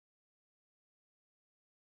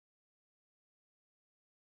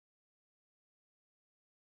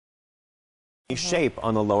shape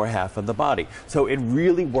on the lower half of the body. So it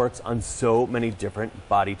really works on so many different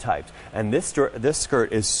body types. And this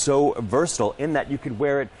skirt is so versatile in that you could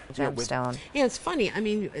wear it gemstone. Yeah, it's funny. I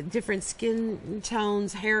mean, different skin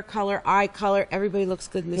tones, hair color, eye color. Everybody looks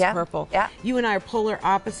good in this purple. Yeah. You and I are polar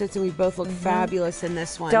opposites, and we both look fabulous in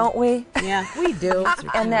this one. Don't we? Yeah, we do.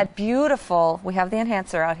 And that beautiful, we have the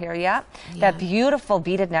enhancer out here, that beautiful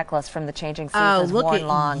beaded necklace from the Changing Seasons, look worn at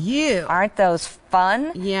long. you. Aren't those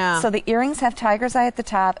fun? Yeah. So the earrings have tiger's eye at the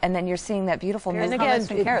top, and then you're seeing that beautiful And again,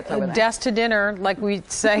 carrots over there. desk to dinner, like we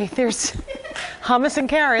say, there's hummus and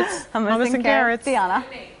carrots. Hummus and carrots. Deanna.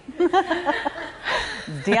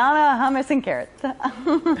 Deanna, hummus and carrots.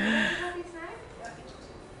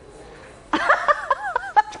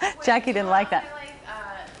 Jackie didn't like that.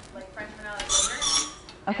 Like French vanilla yogurt.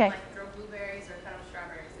 Okay. And throw blueberries or cut up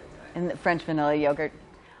strawberries into it. And the French vanilla yogurt.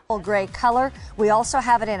 Gray color. We also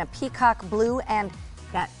have it in a peacock blue and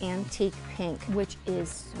that antique pink, Which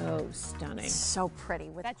is so stunning. so pretty.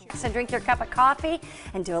 With So drink your cup of coffee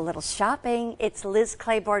and do a little shopping. It's Liz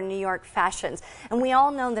Claiborne New York Fashions. And we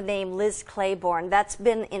all know the name Liz Claiborne. That's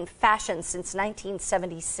been in fashion since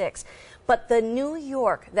 1976. But the New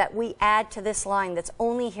York that we add to this line that's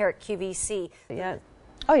only here at QVC. Yeah.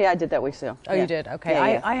 Oh, yeah, I did that weeks ago. Oh, you did? Okay.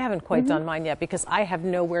 Yeah, I haven't quite done mine yet because I have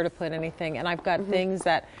nowhere to put anything. And I've got things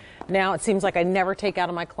that now it seems like I never take out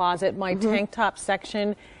of my closet. My tank top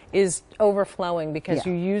section is overflowing because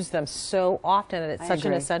you use them so often, and it's such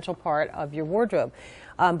an essential part of your wardrobe.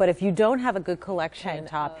 But if you don't have a good collection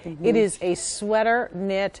top, it is a sweater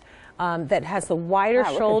knit that has the wider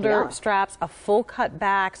shoulder straps, a full cut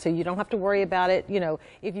back, so you don't have to worry about it. You know,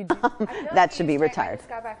 if you do, That should be retired. I just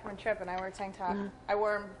got back from a trip and I wore a tank top. I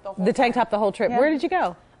wore them the whole the tank top the whole trip. Where did you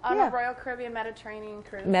go? On a Royal Caribbean Mediterranean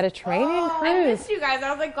cruise. Mediterranean I cruise. missed you guys. I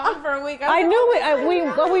was like gone for a week. I knew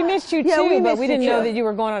it. We missed you too, we but missed we you didn't know too. that you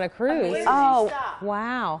were going on a cruise. Oh,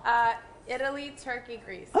 Wow. Italy, Turkey,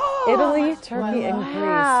 Greece. Italy, Turkey, and Greece.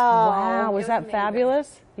 Wow. Was that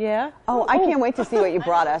fabulous? Yeah? oh, I can't wait to see what you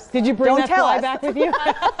brought us. Did you bring Don't that tell fly us. back with you?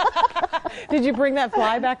 Did you bring that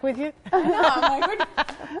fly back with you? No, I'm like,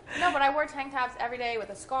 no, but I wore tank tops every day with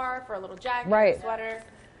a scarf or a little jacket, Right. a sweater.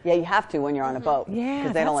 Yeah, you have to when you're on a boat. Yeah,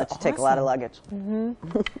 because they don't let that's you take a lot of luggage.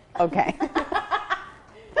 Okay.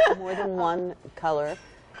 More than one color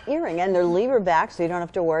earring, and they're lever back, so you don't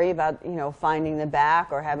have to worry about finding the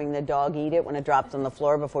back or having the dog eat it when it drops on the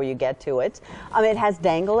floor before you get to it. It has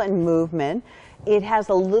dangle and movement. It has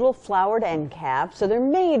a little flowered end cap, so they're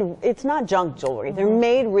made, it's not junk jewelry. They're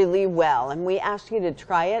made really well, and we ask you to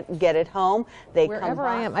try it, get it home. They Wherever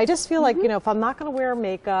I am. I just feel like, if I'm not going to wear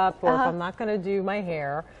makeup or if I'm not going to do my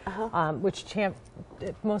hair, which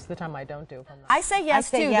most of the time I don't do. If I'm not. I say yes,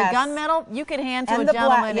 too. yes. The gunmetal, you could hand to And a the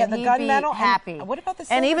gentleman black, and the he'd gunmetal. be happy. And what about the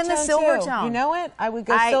silver and even the tone, silver too? tone. You know what? I would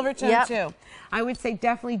go silver tone yep. too. I would say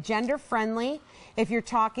definitely gender friendly if you're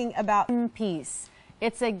talking about piece.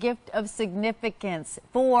 It's a gift of significance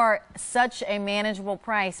for such a manageable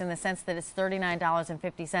price in the sense that it's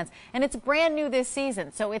 $39.50. And it's brand new this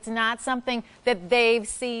season, so it's not something that they've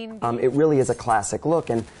seen. It really is a classic look,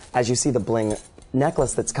 and as you see the bling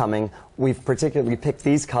necklace that's coming, we've particularly picked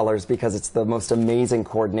these colors because it's the most amazing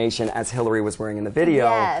coordination, as Hillary was wearing in the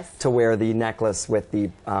video, to wear the necklace with the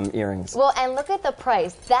earrings. Well, and look at the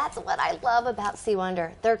price. That's what I love about Sea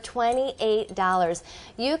Wonder. They're $28.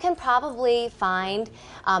 You can probably find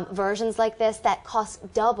versions like this that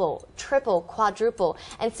cost double, triple, quadruple,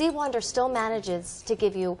 and Sea Wonder still manages to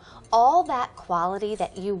give you all that quality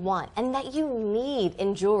that you want and that you need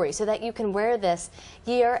in jewelry so that you can wear this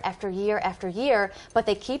year after year after year, but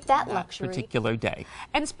they keep that luxury. Particular day.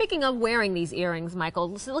 And speaking of wearing these earrings,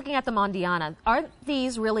 Michael, so looking at them on Deanna, aren't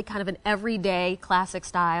these really kind of an everyday classic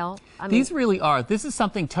style? I mean, These really are. This is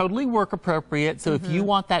something totally work appropriate. So if you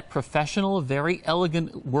want that professional, very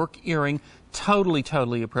elegant work earring,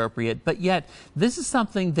 totally appropriate. But yet, this is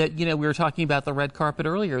something that, we were talking about the red carpet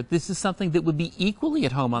earlier. This is something that would be equally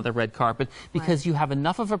at home on the red carpet because you have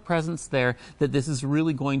enough of a presence there that this is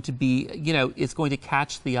really going to be, it's going to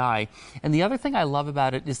catch the eye. And the other thing I love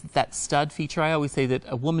about it is that stud feature. I always say that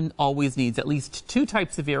a woman always needs at least two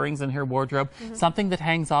types of earrings in her wardrobe, something that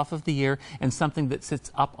hangs off of the ear and something that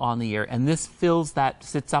sits up on the ear. And this fills that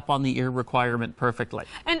sits up on the ear requirement perfectly.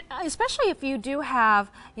 and especially if you do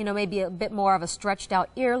have, maybe a bit more of a stretched out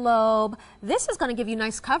earlobe, this is going to give you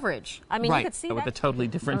nice coverage. I mean, you could see that. With a totally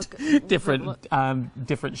different,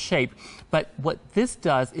 different shape. But what this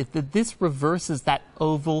does is that this reverses that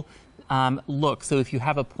oval look. So if you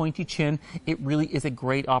have a pointy chin, it really is a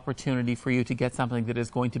great opportunity for you to get something that is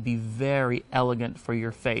going to be very elegant for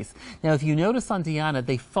your face. Now, if you notice on Deanna,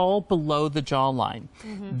 they fall below the jawline.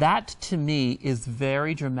 That, to me, is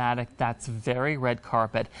very dramatic. That's very red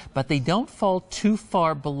carpet. But they don't fall too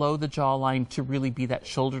far below the jawline to really be that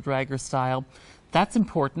shoulder dragger style. That's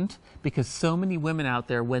important because so many women out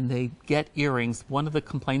there, when they get earrings, one of the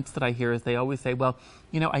complaints that I hear is they always say, well,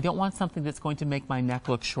 you know, I don't want something that's going to make my neck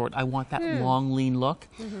look short. I want that long, lean look.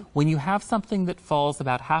 When you have something that falls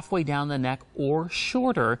about halfway down the neck or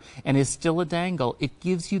shorter and is still a dangle, it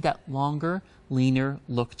gives you that longer, leaner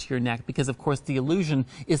look to your neck because, of course, the illusion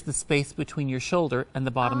is the space between your shoulder and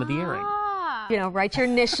the bottom of the earring. You know, write your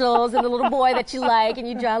initials and the little boy that you like, and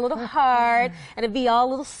you draw a little heart, and it'd be all a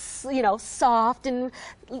little, you know, soft, and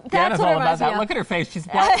that's what it all about reminds me that. of. Look at her face. She's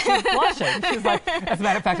blushing. She's like, as a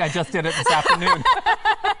matter of fact, I just did it this afternoon.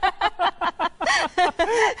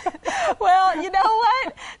 Well, you know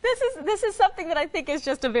what? This is something that I think is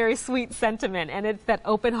just a very sweet sentiment, and it's that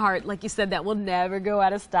open heart, like you said, that will never go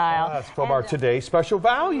out of style. That's from our today's special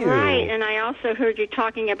value. Right, and I also heard you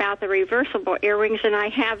talking about the reversible earrings, and I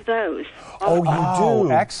have those. Oh, you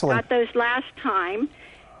do? Excellent. Got those last time,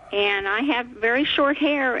 and I have very short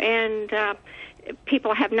hair, and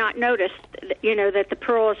people have not noticed, you know, that the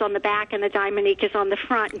pearl is on the back and the diamonique is on the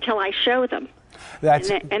front until I show them. And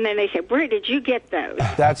then they say, where did you get those?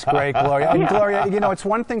 That's great, Gloria. And Gloria, you know, it's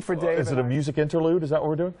one thing for Dave. Is it a music interlude? Is that what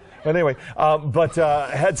we're doing? But anyway,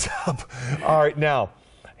 heads up. All right, now,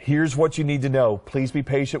 here's what you need to know. Please be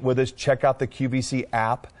patient with us. Check out the QVC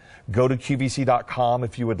app. Go to QVC.com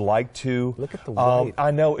if you would like to. Look at the white. I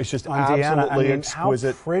know, it's just On absolutely Deanna, I mean,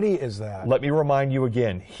 exquisite. How pretty is that? Let me remind you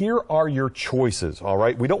again. Here are your choices, all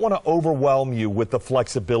right? We don't want to overwhelm you with the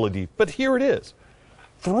flexibility, but here it is.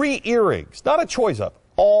 3 earrings, not a choice up.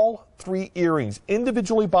 All 3 earrings,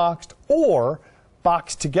 individually boxed or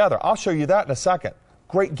boxed together. I'll show you that in a second.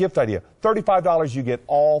 Great gift idea. $35, you get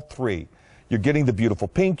all 3. You're getting the beautiful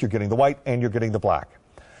pink, you're getting the white, and you're getting the black.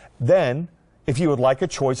 Then, if you would like a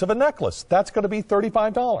choice of a necklace, that's going to be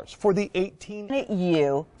 $35 for the 18.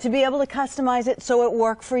 You to be able to customize it so it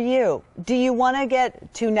work for you. Do you want to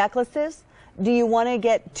get 2 necklaces? Do you want to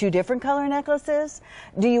get 2 different color necklaces?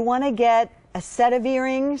 Do you want to get a set of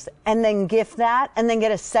earrings and then gift that and then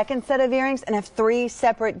get a second set of earrings and have 3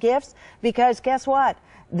 separate gifts? Because guess what?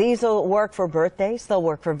 These will work for birthdays, they'll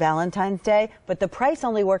work for Valentine's Day, but the price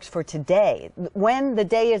only works for today. When the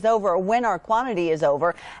day is over, or when our quantity is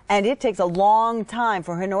over, and it takes a long time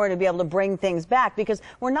for Honora to be able to bring things back because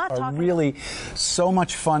we're not talking. Really so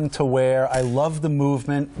much fun to wear. I love the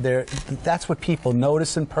movement. That's what people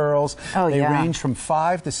notice in pearls. They range from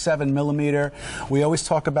 5 to 7 millimeter. We always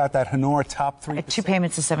talk about that Honora top 3. 2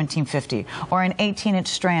 payments is $17.50, or an 18-inch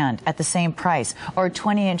strand at the same price, or a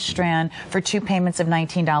 20-inch strand for 2 payments of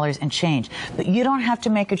 $19 and change. But you don't have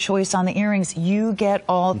to make a choice on the earrings. You get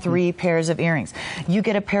all 3 pairs of earrings. You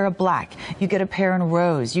get a pair of black. You get a pair in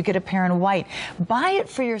rose. You get a pair in white. Buy it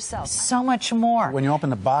for yourself. So much more. When you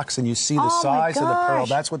open the box and you see the size of the pearl,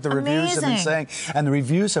 that's what the reviews have been saying. And the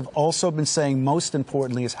reviews have also been saying, most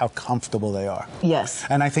importantly, is how comfortable they are. Yes.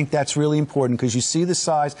 And I think that's really important because you see the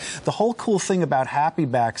size. The whole cool thing about Happy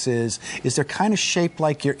Backs is they're kind of shaped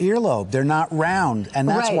like your earlobe. They're not round, and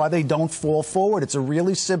that's why they don't fall forward. It's a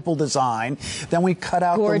really simple design. Then we cut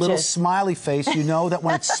out the little smiley face. You know that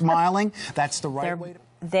when it's smiling, that's the right way to...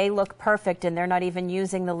 They look perfect, and they're not even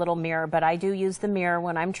using the little mirror, but I do use the mirror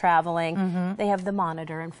when I'm traveling. They have the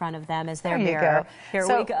monitor in front of them as their mirror. Here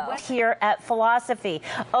we go. Here at Philosophy.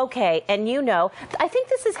 Okay, and you know, I think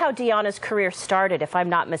this is how Deanna's career started, if I'm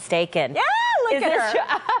not mistaken. Yeah, look at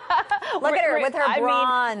her. Look at her with her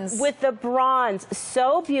bronze. With the bronze.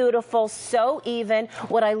 So beautiful, so even.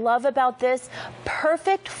 What I love about this,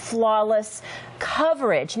 perfect, flawless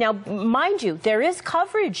coverage. Now, mind you, there is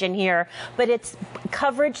coverage in here, but it's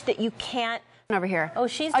coverage that you can't. Over here. Oh,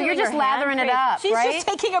 she's you're just lathering it up, She's right? just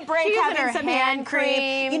taking a break, She's having using her some hand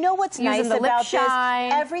cream. You know what's using nice the about lip shine.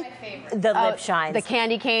 this? The lip shines. The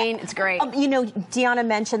candy cane. It's great. You know, Deanna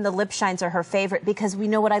mentioned the lip shines are her favorite because we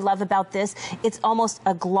know what I love about this. It's almost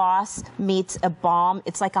a gloss meets a balm.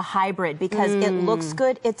 It's like a hybrid because it looks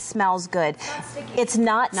good, it smells good. It's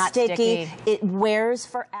not sticky. It wears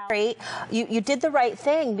for hours. You did the right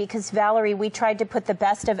thing because, Valerie, we tried to put the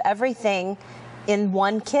best of everything in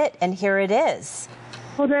one kit, and here it is.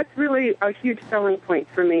 Well, that's really a huge selling point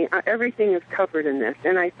for me. Everything is covered in this,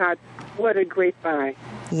 and I thought, what a great buy.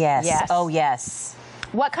 Yes. Oh, yes.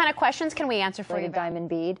 What kind of questions can we answer for you? Diamond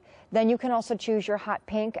bead. Then you can also choose your hot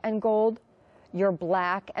pink and gold, your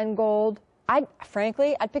black and gold.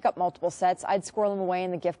 Frankly, I'd pick up multiple sets. I'd squirrel them away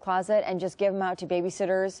in the gift closet and just give them out to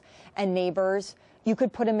babysitters and neighbors. You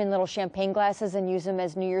could put them in little champagne glasses and use them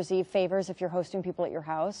as New Year's Eve favors if you're hosting people at your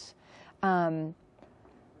house.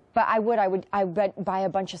 But I would buy a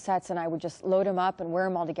bunch of sets and I would just load them up and wear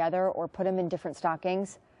them all together or put them in different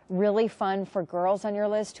stockings. Really fun for girls on your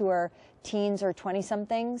list who are teens or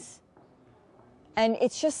 20-somethings. And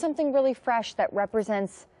it's just something really fresh that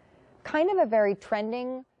represents kind of a very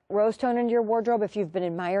trending rose tone into your wardrobe if you've been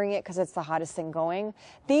admiring it because it's the hottest thing going.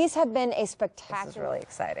 These have been a spectacular. This is really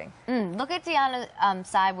exciting. Look at Deanna's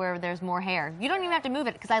side where there's more hair. You don't even have to move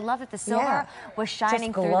it because I love that the silver was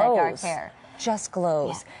shining through that dark hair. Just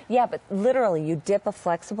glows. Yeah, but literally, you dip a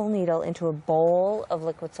flexible needle into a bowl of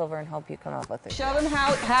liquid silver and hope you come up with it. Show them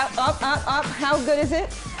how up. How good is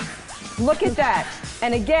it? Look at that.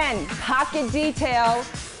 And again, pocket detail.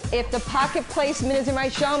 If the pocket placement isn't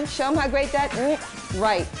right, show them how great that.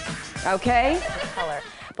 Right. Okay. Color.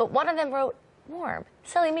 But one of them wrote warm.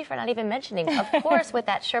 Silly me for not even mentioning. Of course, with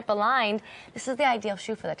that Sherpa lined, this is the ideal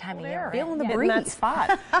shoe for the time of year. Feeling the breeze. In that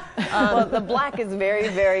spot. Well, the black is very,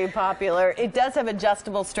 very popular. It does have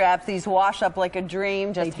adjustable straps. These wash up like a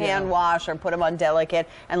dream. Just hand wash or put them on delicate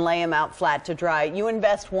and lay them out flat to dry. You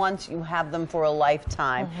invest once, you have them for a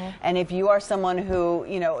lifetime. And if you are someone who,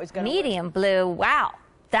 you know, is going to... Medium blue, wow.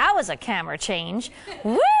 That was a camera change.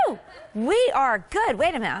 Woo! We are good.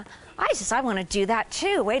 Wait a minute. I want to do that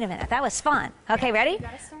too. Wait a minute. That was fun. Okay, ready?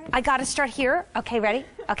 I got to start here. Okay, ready?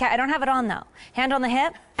 Okay, I don't have it on though. Hand on the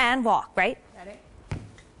hip and walk, right? Ready?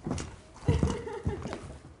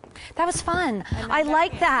 That was fun. I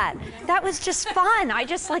like that. That was just fun. I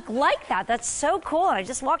just like that. That's so cool. I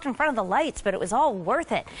just walked in front of the lights, but it was all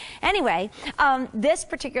worth it. Anyway, this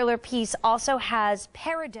particular piece also has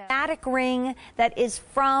paradigmatic ring that is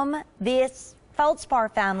from this feldspar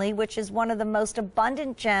family, which is one of the most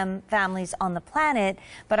abundant gem families on the planet,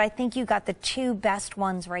 but I think you got the two best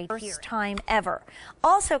ones right here. First time ever.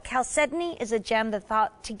 Also, chalcedony is a gem that's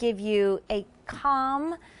thought to give you a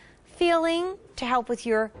calm feeling to help with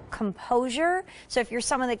your composure. So if you're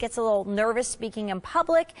someone that gets a little nervous speaking in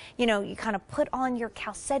public, you know, you kind of put on your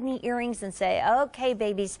chalcedony earrings and say, okay,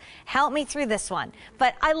 babies, help me through this one.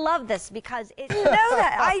 But I love this because it, you know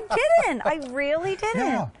that. I didn't. I really didn't.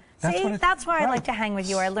 Yeah. See, that's why I like to hang with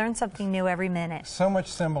you. I learn something new every minute. So much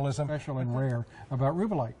symbolism, special and rare, about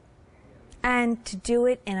rubellite. And to do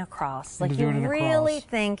it in a cross. Like you really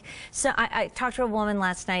think. So I talked to a woman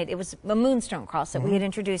last night. It was a moonstone cross that we had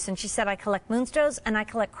introduced. And she said, I collect moonstones and I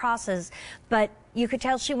collect crosses. But you could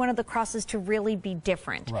tell she wanted the crosses to really be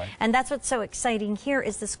different. Right. And that's what's so exciting here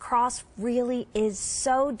is this cross really is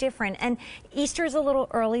so different. And Easter is a little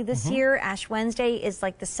early this year. Ash Wednesday is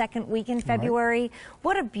like the second week in February.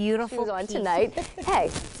 What a beautiful on piece. tonight. Hey,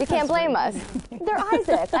 you can't blame us. They're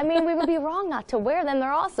Isaac. I mean, we would be wrong not to wear them.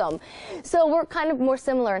 They're awesome. So we're kind of more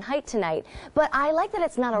similar in height tonight. But I like that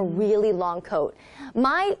it's not a really long coat.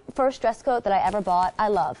 My first dress coat that I ever bought, I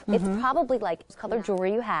love. It's probably like colored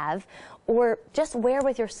jewelry you have, or just wear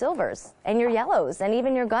with your silvers and your yellows and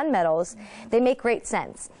even your gunmetals. They make great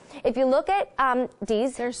sense. If you look at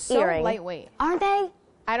Dee's They're so earring, lightweight. Aren't they?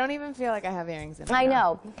 I don't even feel like I have earrings in them. I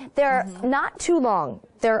know. They're not too long.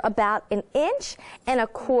 They're about 1.25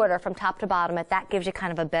 inches from top to bottom. That gives you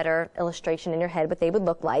kind of a better illustration in your head what they would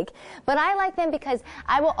look like. But I like them because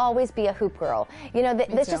I will always be a hoop girl. You know,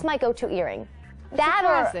 this is my go-to earring. That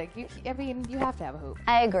classic. I mean, you have to have a hoop.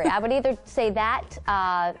 I agree. I would either say that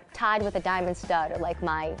tied with a diamond stud, or like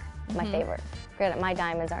my favorite. Granted, my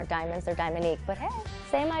diamonds aren't diamonds; they're diamondique. But hey,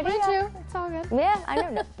 same idea. Me too. It's all good. Yeah, I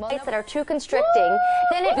know. Lights that are too constricting,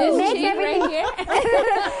 then it makes everything.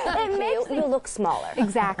 It makes you look smaller.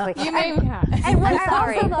 Exactly. You may. And what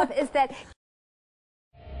I also love is that